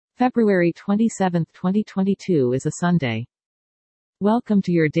February 27, 2022 is a Sunday. Welcome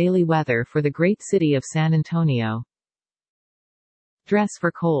to your daily weather for the great city of San Antonio. Dress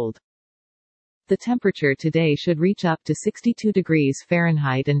for cold. The temperature today should reach up to 62 degrees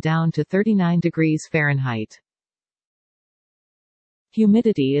Fahrenheit and down to 39 degrees Fahrenheit.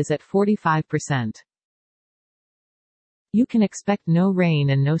 Humidity is at 45%. You can expect no rain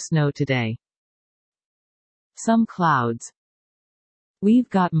and no snow today. Some clouds. We've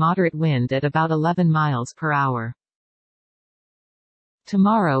got moderate wind at about 11 miles per hour.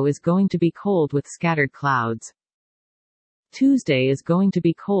 Tomorrow is going to be cold with scattered clouds. Tuesday is going to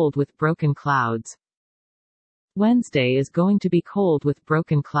be cold with broken clouds. Wednesday is going to be cold with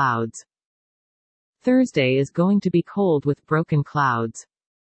broken clouds. Thursday is going to be cold with broken clouds.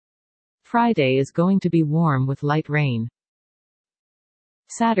 Friday is going to be warm with light rain.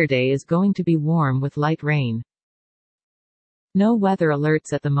 Saturday is going to be warm with light rain. No weather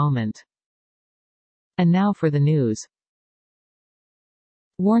alerts at the moment. And now for the news.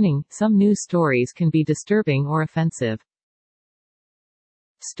 Warning: some news stories can be disturbing or offensive.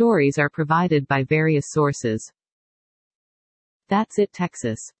 Stories are provided by various sources. That's it,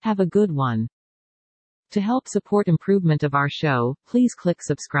 Texas. Have a good one. To help support improvement of our show, please click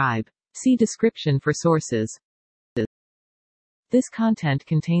subscribe. See description for sources. This content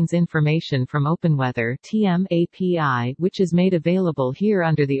contains information from OpenWeather (TM) API, which is made available here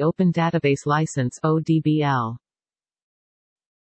under the Open Database License (ODBL).